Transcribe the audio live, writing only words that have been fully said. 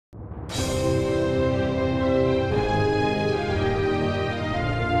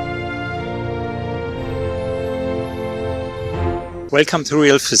Welcome to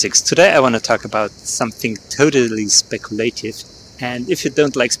Real Physics. Today I want to talk about something totally speculative, and if you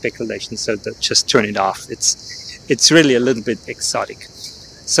don't like speculation, so just turn it off. It's really a little bit exotic.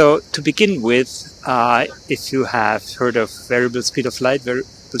 So to begin with, if you have heard of variable speed of light, variable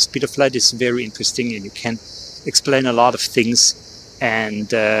speed of light is very interesting, and you can explain a lot of things,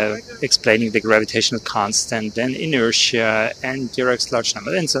 and explaining the gravitational constant and inertia and Dirac's large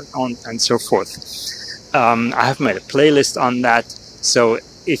number and so on and so forth. I have made a playlist on that. So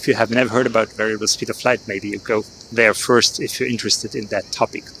if you have never heard about variable speed of light, maybe you go there first if you're interested in that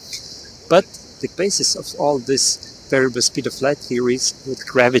topic. But the basis of all this variable speed of light theories with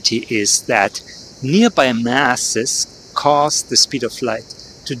gravity is that nearby masses cause the speed of light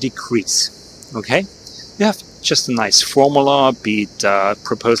to decrease. Okay? You have just a nice formula, be it a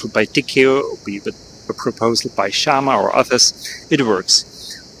proposal by Dicke, be it a proposal by Sharma or others. It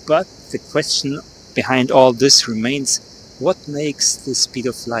works. But the question behind all this remains, what makes the speed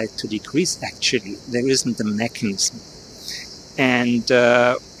of light to decrease actually? There isn't a mechanism. And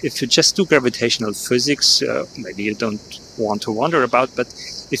if you just do gravitational physics, maybe you don't want to wonder about, but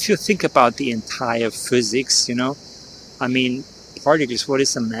if you think about the entire physics, you know, I mean, particles, what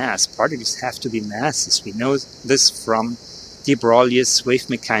is a mass? Particles have to be masses. We know this from de Broglie's wave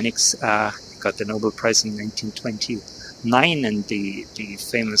mechanics, got the Nobel Prize in 1929, and the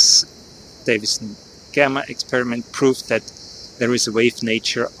famous Davison gamma experiment proved that there is a wave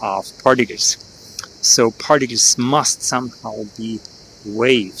nature of particles. So particles must somehow be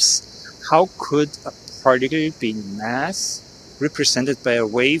waves. How could a particle being mass represented by a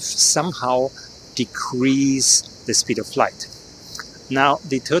wave somehow decrease the speed of light? Now,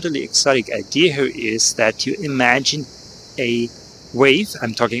 the totally exotic idea here is that you imagine a wave.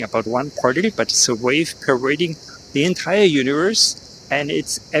 I'm talking about one particle, but it's a wave pervading the entire universe, and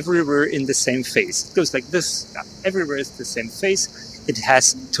it's everywhere in the same phase. It goes like this, everywhere is the same phase. It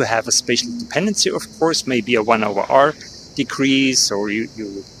has to have a spatial dependency, of course, maybe a 1/r decrease, or you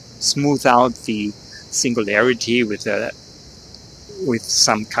smooth out the singularity with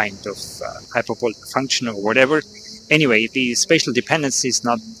some kind of hyperbolic function or whatever. Anyway, the spatial dependency is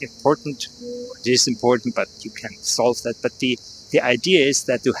not important. It is important, but you can solve that. But the idea is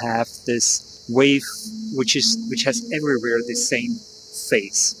that you have this wave which has everywhere the same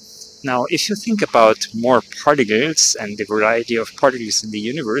phase. Now, if you think about more particles and the variety of particles in the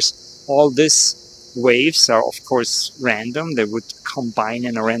universe, all these waves are of course random. They would combine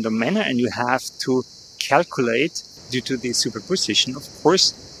in a random manner, and you have to calculate, due to the superposition, of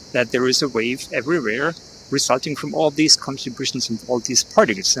course, that there is a wave everywhere resulting from all these contributions and all these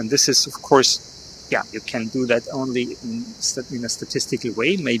particles. And this is, of course, yeah, you can do that only in a statistical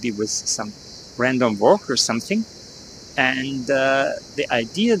way, maybe with some random walk or something. And the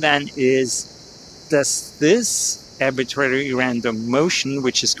idea then is, does this arbitrary random motion,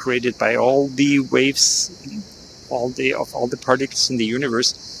 which is created by all the waves, of all the particles in the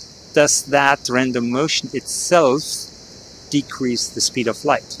universe, does that random motion itself decrease the speed of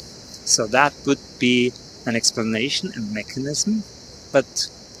light? So that would be an explanation, a mechanism, but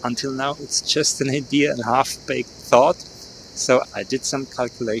until now it's just an idea, a half-baked thought. So I did some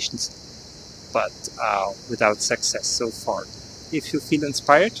calculations, but without success so far. If you feel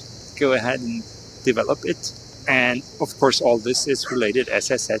inspired, go ahead and develop it. And of course all this is related, as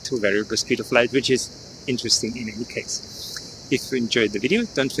I said, to variable speed of light, which is interesting in any case. If you enjoyed the video,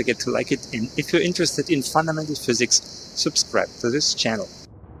 don't forget to like it, and if you're interested in fundamental physics, subscribe to this channel.